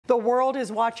The world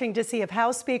is watching to see if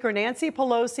House Speaker Nancy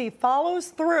Pelosi follows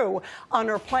through on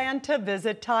her plan to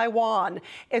visit Taiwan.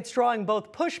 It's drawing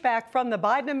both pushback from the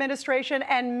Biden administration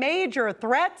and major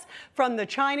threats from the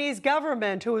Chinese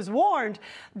government, who has warned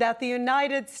that the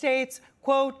United States,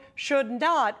 quote, should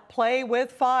not play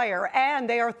with fire. And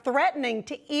they are threatening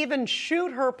to even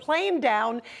shoot her plane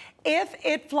down if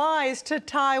it flies to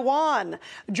Taiwan.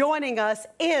 Joining us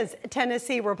is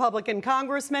Tennessee Republican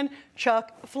Congressman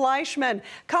Chuck Fleischmann.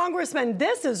 Congressman,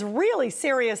 this is really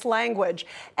serious language.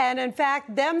 And in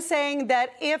fact, them saying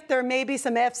that if there may be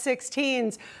some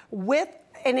F-16s with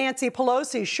Nancy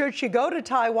Pelosi, should she go to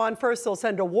Taiwan, first they'll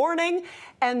send a warning,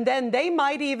 and then they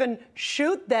might even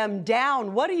shoot them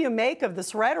down. What do you make of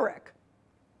this rhetoric?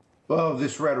 Well,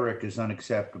 this rhetoric is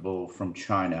unacceptable from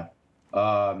China.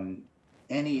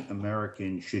 Any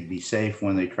American should be safe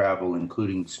when they travel,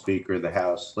 including Speaker of the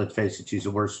House. Let's face it, she's the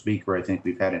worst speaker I think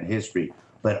we've had in history.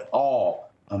 But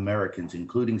all Americans,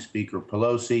 including Speaker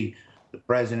Pelosi, the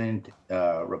president,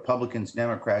 Republicans,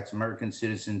 Democrats, American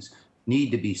citizens,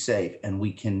 need to be safe. And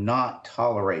we cannot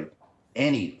tolerate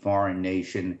any foreign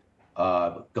nation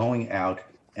going out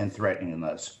and threatening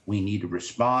us. We need to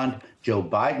respond. Joe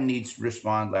Biden needs to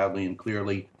respond loudly and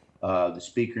clearly. The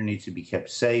speaker needs to be kept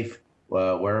safe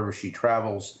wherever she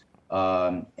travels.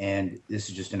 And this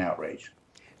is just an outrage.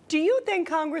 Do you think,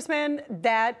 Congressman,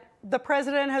 that the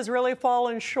president has really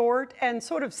fallen short and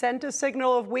sort of sent a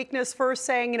signal of weakness, first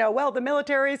saying, well, the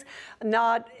military's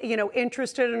not,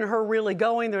 interested in her really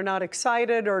going. They're not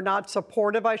excited or not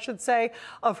supportive, I should say,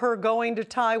 of her going to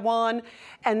Taiwan.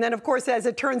 And then, of course, as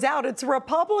it turns out, it's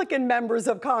Republican members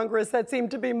of Congress that seem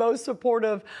to be most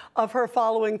supportive of her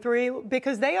following through,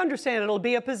 because they understand it'll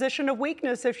be a position of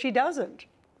weakness if she doesn't.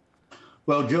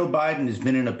 Well, Joe Biden has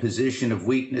been in a position of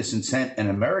weakness and sent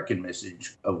an American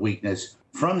message of weakness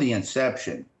from the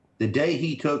inception. The day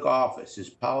he took office, his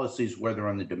policies, whether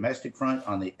on the domestic front,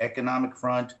 on the economic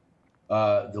front,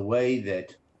 the way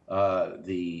that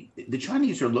the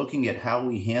Chinese are looking at how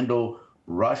we handle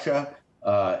Russia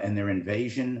and their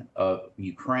invasion of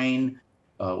Ukraine.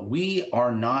 We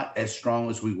are not as strong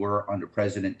as we were under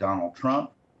President Donald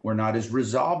Trump. We're not as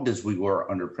resolved as we were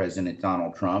under President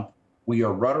Donald Trump. We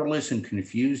are rudderless and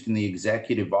confused in the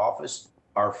executive office.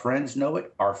 Our friends know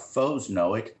it. Our foes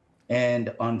know it.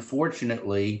 And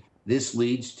unfortunately, this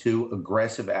leads to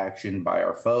aggressive action by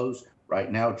our foes.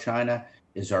 Right now, China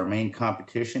is our main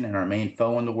competition and our main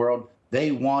foe in the world.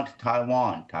 They want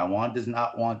Taiwan. Taiwan does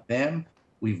not want them.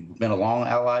 We've been a long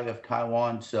ally of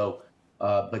Taiwan. So,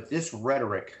 but this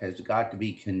rhetoric has got to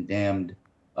be condemned,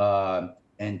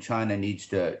 and China needs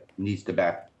to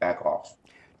back off.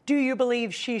 Do you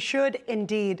believe she should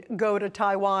indeed go to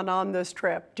Taiwan on this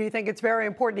trip? Do you think it's very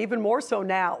important, even more so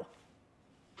now?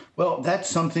 Well, that's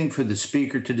something for the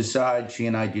speaker to decide. She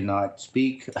and I do not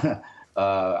speak.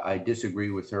 I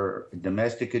disagree with her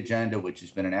domestic agenda, which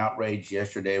has been an outrage.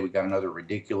 Yesterday, we got another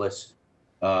ridiculous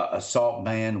assault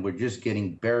ban. We're just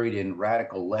getting buried in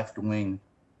radical left-wing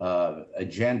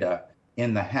agenda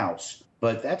in the House.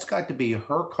 But that's got to be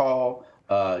her call.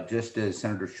 Just as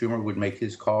Senator Schumer would make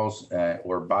his calls,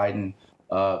 or Biden.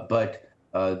 But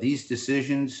these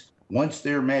decisions, once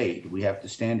they're made, we have to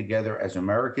stand together as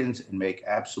Americans and make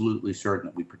absolutely certain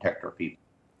that we protect our people.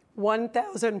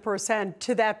 1,000%.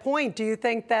 To that point, do you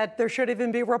think that there should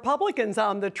even be Republicans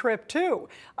on the trip, too,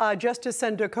 just to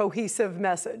send a cohesive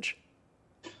message?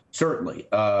 Certainly.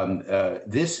 There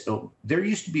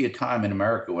used to be a time in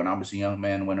America when I was a young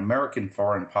man when American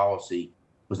foreign policy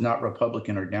was not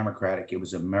Republican or Democratic, it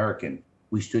was American.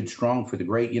 We stood strong for the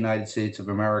great United States of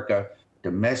America,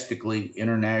 domestically,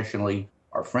 internationally.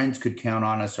 Our friends could count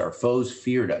on us, our foes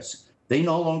feared us. They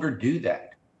no longer do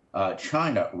that.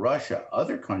 China, Russia,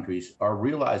 other countries are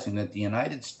realizing that the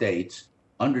United States,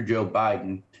 under Joe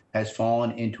Biden, has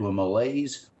fallen into a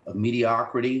malaise of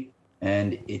mediocrity,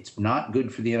 and it's not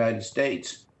good for the United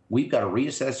States. We've got to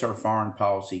reassess our foreign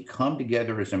policy, come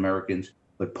together as Americans,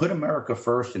 but put America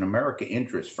first and America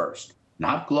interest first,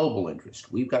 not global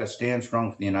interest. We've got to stand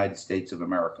strong for the United States of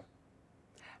America.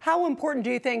 How important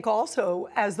do you think also,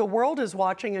 as the world is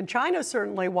watching and China's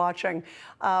certainly watching,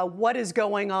 what is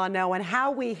going on now and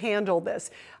how we handle this?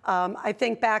 I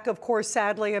think back, of course,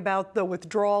 sadly, about the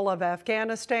withdrawal of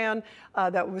Afghanistan.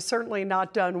 That was certainly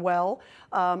not done well.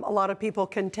 A lot of people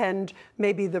contend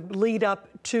maybe the lead up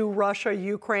to Russia,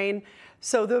 Ukraine.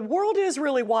 So the world is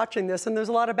really watching this, and there's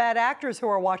a lot of bad actors who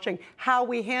are watching how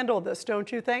we handle this,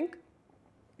 don't you think?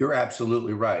 You're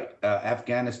absolutely right.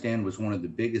 Afghanistan was one of the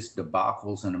biggest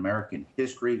debacles in American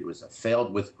history. It was a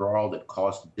failed withdrawal that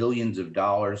cost billions of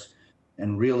dollars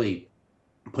and really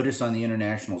put us on the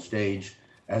international stage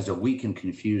as a weak and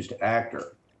confused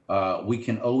actor. We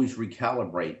can always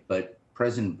recalibrate, but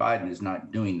President Biden is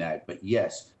not doing that. But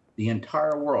yes, the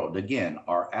entire world, again,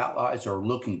 our allies are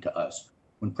looking to us.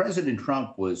 When President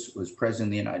Trump was president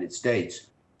of the United States,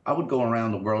 I would go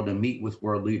around the world and meet with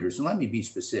world leaders. And let me be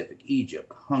specific: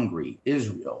 Egypt, Hungary,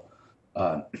 Israel,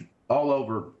 all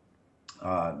over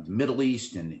the Middle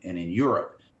East and in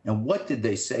Europe. And what did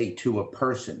they say to a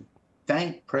person?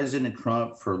 Thank President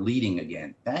Trump for leading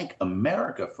again. Thank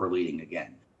America for leading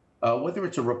again. Whether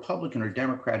it's a Republican or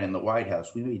Democrat in the White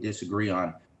House, we may disagree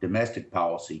on domestic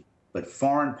policy, but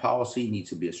foreign policy needs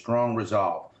to be a strong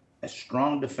resolve, a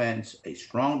strong defense, a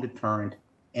strong deterrent,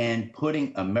 and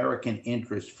putting American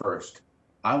interests first.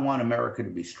 I want America to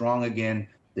be strong again.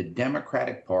 The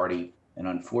Democratic Party, and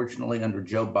unfortunately under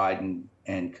Joe Biden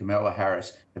and Kamala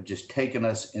Harris, have just taken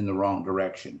us in the wrong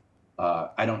direction.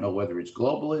 I don't know whether it's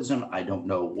globalism. I don't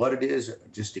know what it is,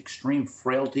 just extreme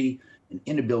frailty and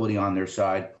inability on their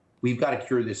side. We've got to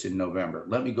cure this in November.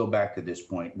 Let me go back to this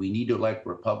point. We need to elect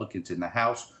Republicans in the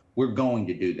House. We're going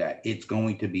to do that. It's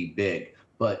going to be big.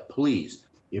 But please,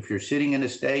 if you're sitting in a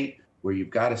state where you've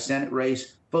got a Senate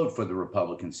race, vote for the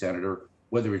Republican senator,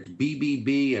 whether it's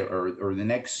BBB or the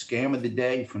next scam of the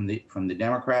day from the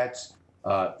Democrats,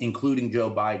 including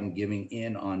Joe Biden giving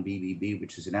in on BBB,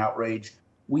 which is an outrage.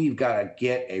 We've got to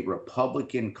get a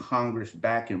Republican Congress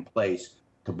back in place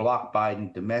to block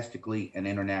Biden domestically and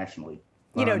internationally.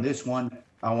 But on this one,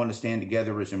 I want to stand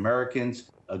together as Americans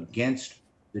against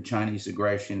the Chinese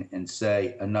aggression and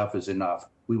say enough is enough.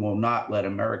 We will not let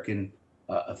American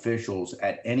officials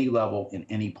at any level in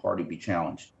any party be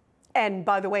challenged. And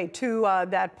by the way, to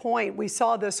that point, we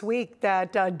saw this week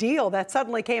that deal that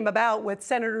suddenly came about with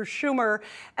Senator Schumer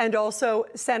and also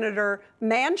Senator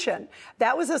Manchin.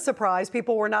 That was a surprise.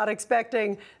 People were not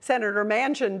expecting Senator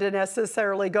Manchin to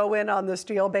necessarily go in on this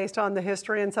deal based on the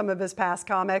history and some of his past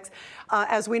comments.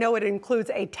 As we know, it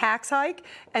includes a tax hike,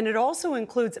 and it also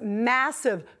includes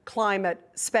massive climate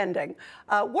spending.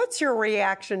 What's your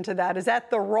reaction to that? Is that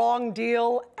the wrong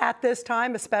deal at this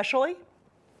time, especially?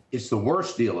 It's the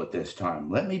worst deal at this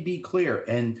time. Let me be clear.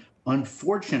 And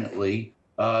unfortunately,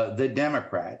 the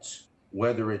Democrats,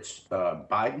 whether it's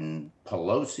Biden,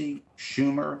 Pelosi,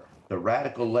 Schumer, the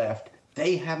radical left,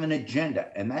 they have an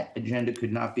agenda. And that agenda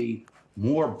could not be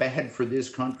more bad for this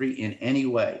country in any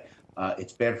way.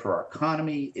 It's bad for our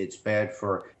economy. It's bad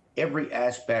for every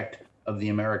aspect of the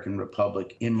American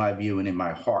Republic, in my view and in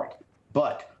my heart.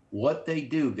 But what they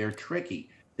do, they're tricky.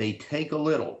 They take a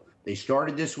little. They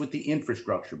started this with the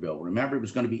infrastructure bill. Remember, it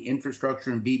was going to be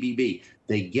infrastructure and BBB.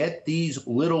 They get these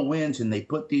little wins and they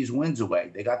put these wins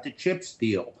away. They got the CHIPS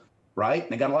deal, right?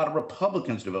 They got a lot of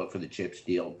Republicans to vote for the CHIPS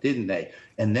deal, didn't they?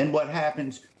 And then what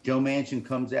happens? Joe Manchin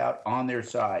comes out on their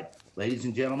side. Ladies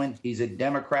and gentlemen, he's a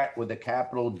Democrat with a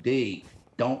capital D.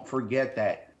 Don't forget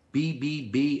that.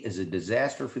 BBB is a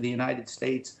disaster for the United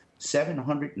States.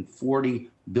 $740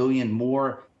 billion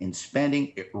more in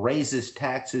spending. It raises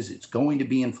taxes. It's going to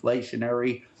be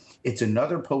inflationary. It's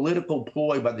another political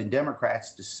ploy by the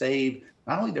Democrats to save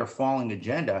not only their falling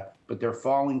agenda, but their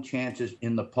falling chances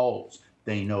in the polls.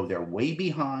 They know they're way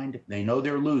behind. They know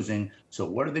they're losing. So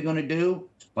what are they going to do?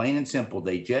 It's plain and simple.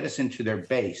 They jettison to their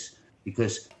base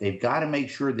because they've got to make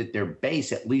sure that their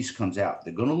base at least comes out.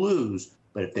 They're going to lose,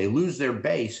 but if they lose their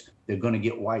base, they're going to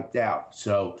get wiped out.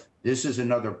 So this is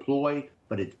another ploy,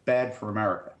 but it's bad for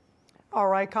America. All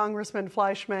right, Congressman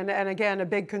Fleischmann, and again, a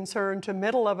big concern to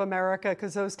middle of America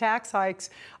because those tax hikes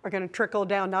are going to trickle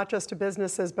down not just to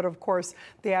businesses, but of course,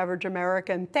 the average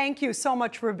American. Thank you so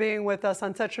much for being with us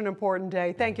on such an important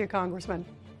day. Thank you, Congressman.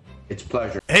 It's a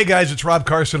pleasure. Hey guys, it's Rob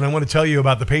Carson. I want to tell you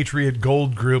about the Patriot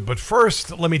Gold Group. But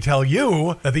first, let me tell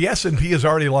you that the S&P has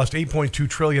already lost $8.2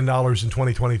 trillion in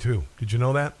 2022. Did you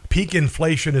know that? Peak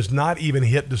inflation is not even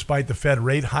hit despite the Fed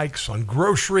rate hikes on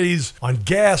groceries, on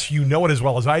gas. You know it as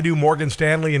well as I do. Morgan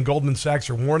Stanley and Goldman Sachs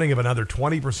are warning of another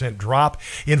 20% drop.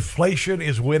 Inflation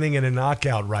is winning in a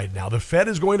knockout right now. The Fed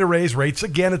is going to raise rates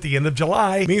again at the end of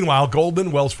July. Meanwhile,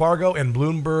 Goldman, Wells Fargo, and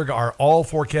Bloomberg are all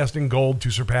forecasting gold to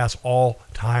surpass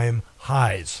all-time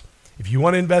highs. If you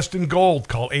want to invest in gold,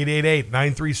 call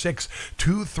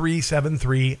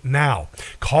 888-936-2373 now.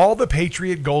 Call the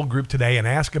Patriot Gold Group today and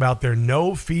ask about their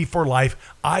no-fee-for-life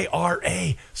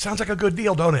IRA. Sounds like a good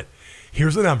deal, don't it?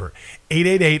 Here's the number,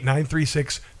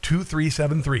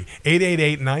 888-936-2373.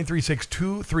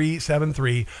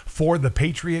 888-936-2373 for the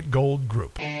Patriot Gold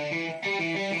Group.